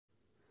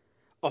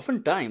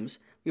Oftentimes,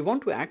 we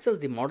want to access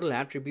the model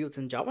attributes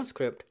in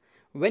JavaScript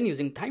when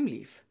using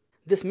Thymeleaf.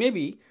 This may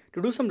be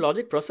to do some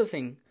logic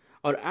processing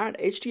or add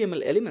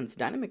HTML elements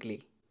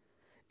dynamically.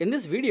 In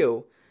this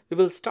video, we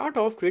will start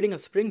off creating a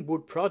Spring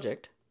Boot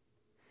project,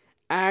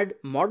 add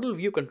model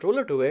view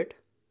controller to it,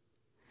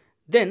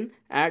 then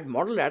add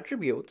model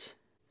attributes,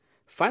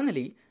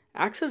 finally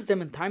access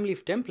them in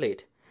Thymeleaf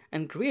template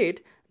and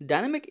create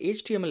dynamic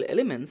HTML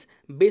elements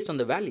based on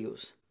the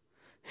values.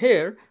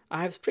 Here,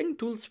 I have Spring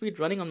Tool Suite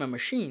running on my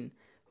machine,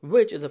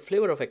 which is a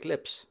flavor of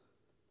Eclipse.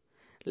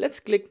 Let's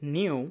click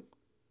New,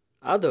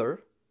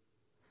 Other,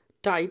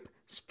 type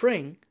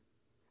Spring,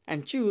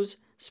 and choose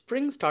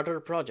Spring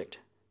Starter Project.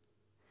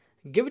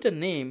 Give it a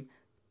name,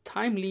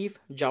 Thymeleaf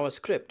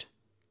JavaScript.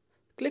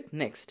 Click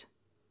Next.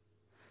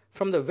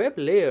 From the Web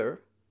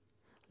layer,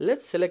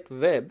 let's select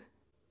Web.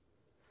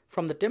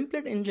 From the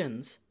template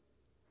engines,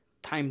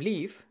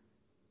 Thymeleaf,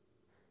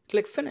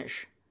 click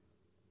Finish.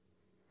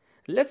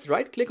 Let's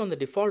right-click on the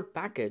default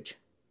package,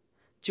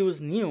 choose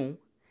New,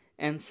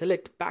 and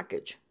select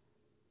Package.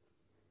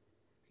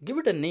 Give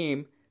it a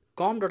name,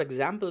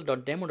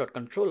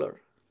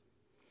 com.example.demo.controller.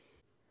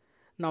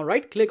 Now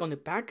right-click on the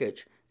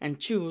package and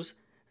choose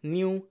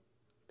New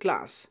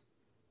Class.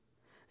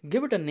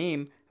 Give it a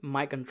name,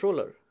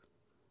 MyController.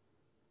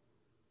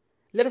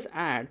 Let us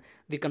add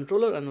the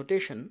controller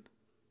annotation,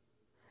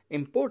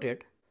 import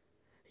it.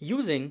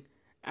 Using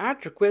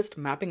add_request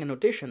mapping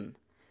annotation,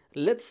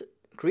 let's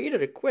create a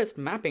request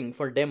mapping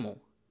for demo.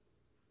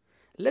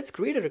 Let's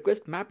create a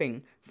request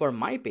mapping for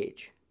my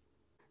page.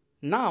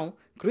 Now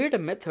create a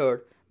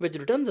method which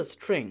returns a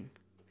string.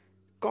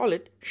 Call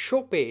it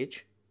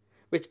showPage,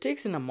 which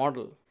takes in a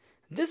model.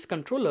 This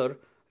controller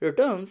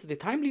returns the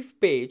Thymeleaf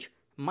page,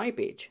 my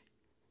page.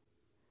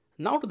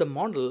 Now to the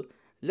model,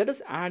 let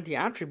us add the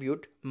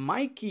attribute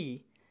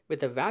myKey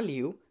with a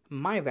value,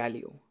 my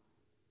value.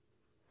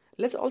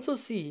 Let's also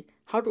see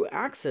how to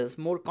access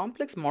more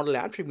complex model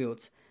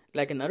attributes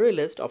like an array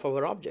list of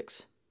our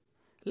objects.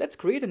 Let's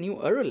create a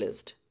new array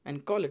list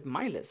and call it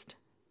myList.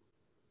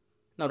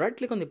 Now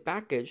right-click on the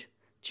package,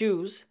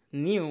 choose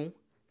New,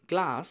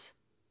 Class,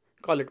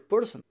 call it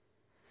Person.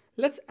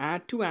 Let's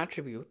add two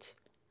attributes,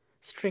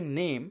 string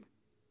name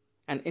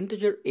and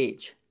integer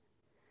age.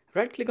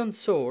 Right-click on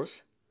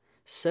Source,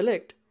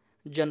 select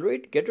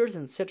Generate Getters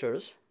and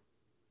Setters,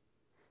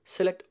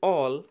 select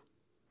All,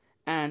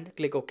 and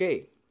click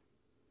OK.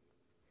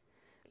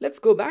 Let's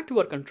go back to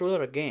our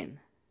controller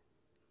again.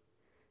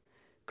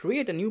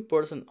 Create a new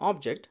person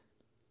object,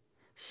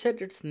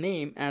 set its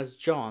name as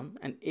John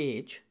and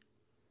age,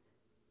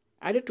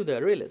 add it to the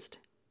array list.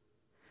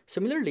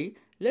 Similarly,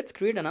 let's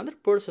create another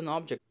person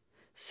object,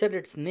 set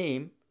its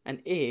name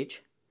and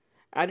age,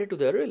 add it to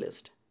the array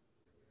list.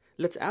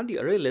 Let's add the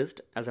array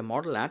list as a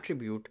model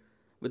attribute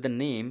with the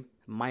name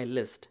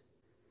myList.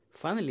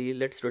 Finally,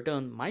 let's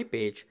return my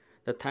page,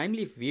 the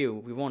Thymeleaf view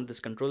we want this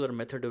controller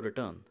method to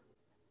return.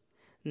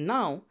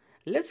 Now,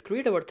 let's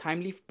create our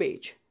Thymeleaf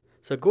page.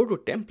 So go to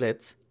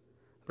Templates,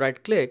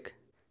 right-click,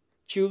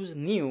 choose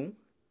New,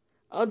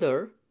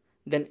 Other,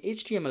 then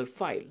HTML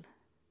file.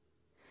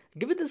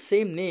 Give it the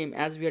same name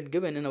as we had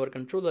given in our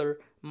controller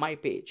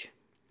myPage.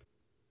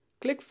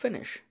 Click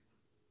Finish.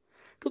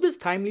 To this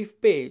Thymeleaf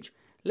page,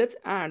 let's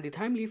add the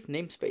Thymeleaf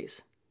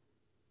namespace.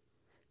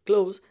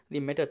 Close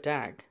the meta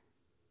tag.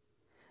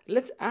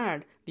 Let's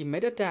add the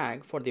meta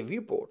tag for the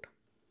viewport.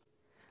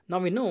 Now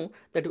we know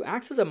that to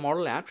access a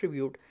model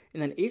attribute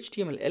in an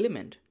HTML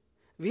element,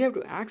 we have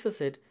to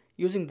access it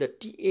using the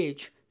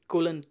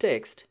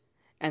th:\text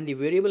and the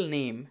variable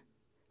name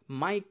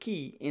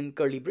myKey in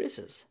curly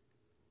braces.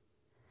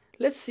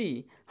 Let's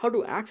see how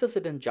to access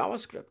it in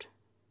JavaScript.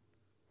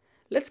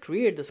 Let's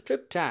create the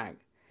script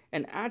tag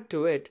and add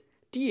to it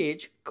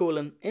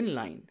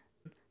th:\inline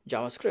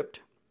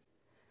JavaScript.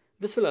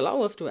 This will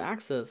allow us to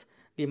access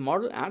the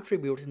model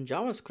attributes in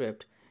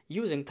JavaScript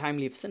using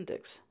Thymeleaf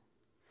syntax.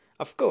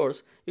 Of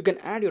course, you can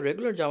add your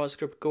regular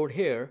JavaScript code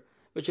here,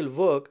 which will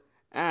work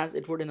as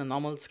it would in a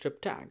normal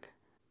script tag.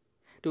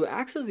 To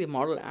access the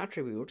model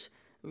attributes,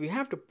 we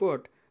have to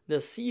put the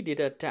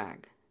cData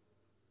tag.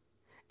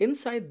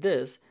 Inside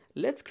this,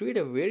 let's create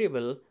a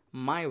variable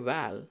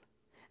myVal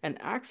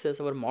and access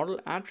our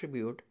model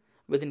attribute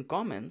within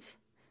comments,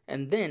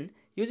 and then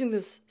using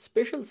this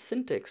special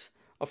syntax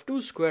of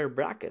two square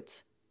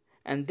brackets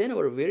and then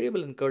our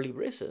variable in curly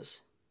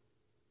braces.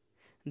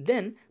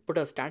 Then put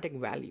a static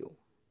value.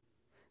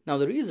 Now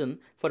the reason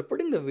for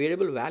putting the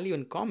variable value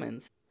in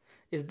comments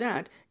is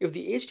that if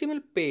the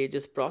HTML page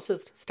is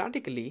processed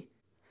statically,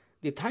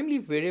 the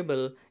Thymeleaf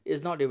variable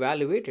is not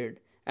evaluated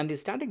and the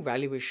static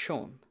value is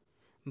shown.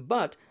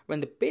 But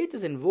when the page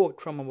is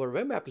invoked from our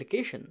web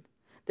application,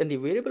 then the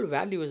variable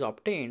value is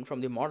obtained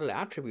from the model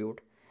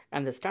attribute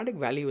and the static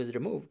value is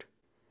removed.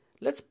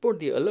 Let's put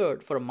the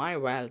alert for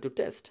myVal to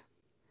test.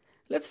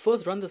 Let's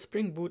first run the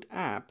Spring Boot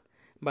app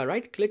by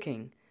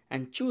right-clicking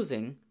and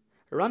choosing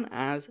Run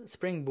as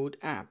Spring Boot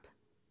app.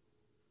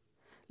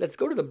 Let's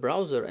go to the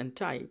browser and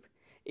type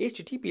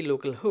http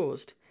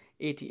localhost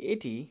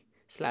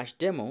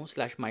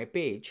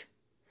 8080/demo/mypage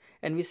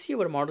and we see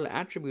our model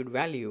attribute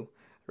value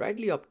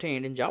rightly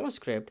obtained in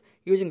JavaScript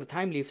using the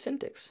Thymeleaf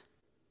syntax.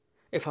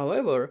 If,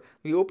 however,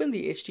 we open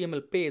the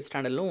HTML page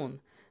standalone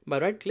by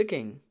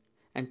right-clicking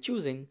and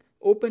choosing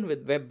Open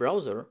with Web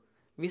Browser,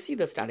 we see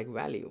the static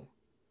value.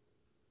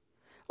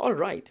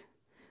 Alright,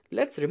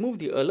 let's remove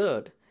the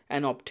alert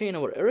and obtain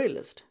our array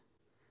list.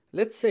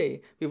 Let's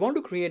say we want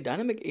to create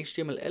dynamic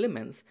HTML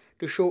elements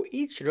to show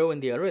each row in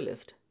the array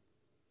list.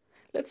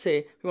 Let's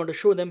say we want to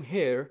show them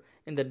here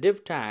in the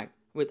div tag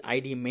with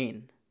ID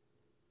main.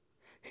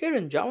 Here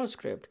in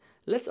JavaScript,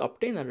 let's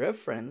obtain a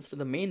reference to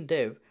the main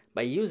div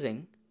by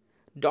using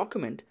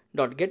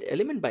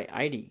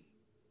document.getElementById.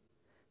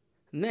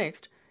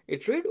 Next,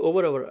 iterate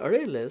over our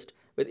array list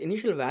with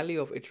initial value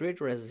of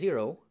iterator as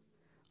 0,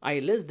 I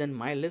less than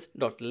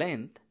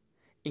mylist.length,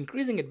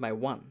 increasing it by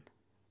 1.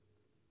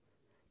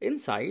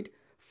 Inside,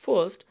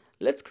 first,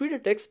 let's create a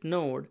text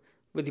node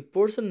with the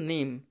person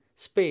name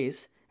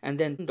space and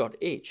then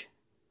 .h.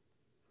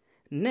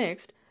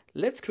 Next,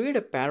 let's create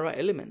a para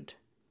element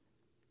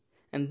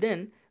and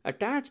then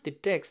attach the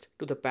text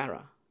to the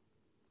para.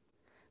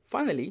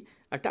 Finally,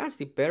 attach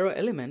the para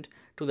element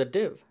to the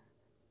div.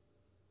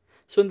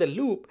 So in the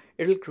loop,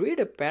 it will create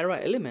a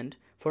para element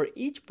for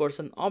each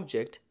person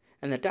object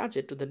and attach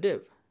it to the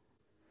div.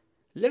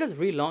 Let us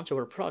relaunch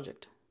our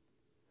project.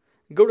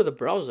 Go to the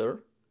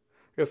browser,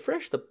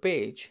 refresh the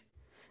page,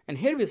 and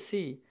here we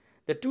see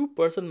the two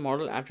person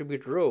model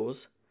attribute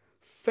rows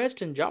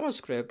fetched in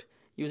JavaScript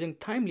using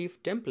Thymeleaf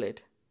template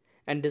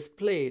and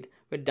displayed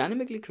with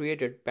dynamically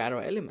created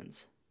para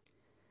elements.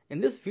 In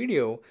this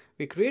video,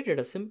 we created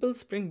a simple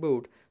Spring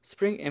Boot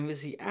Spring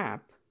MVC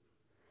app,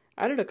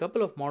 added a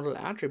couple of model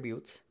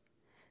attributes,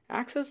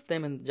 accessed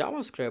them in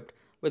JavaScript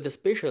with the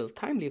special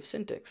Thymeleaf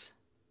syntax,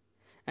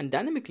 and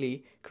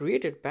dynamically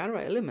created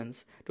para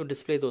elements to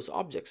display those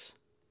objects.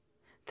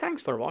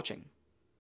 Thanks for watching.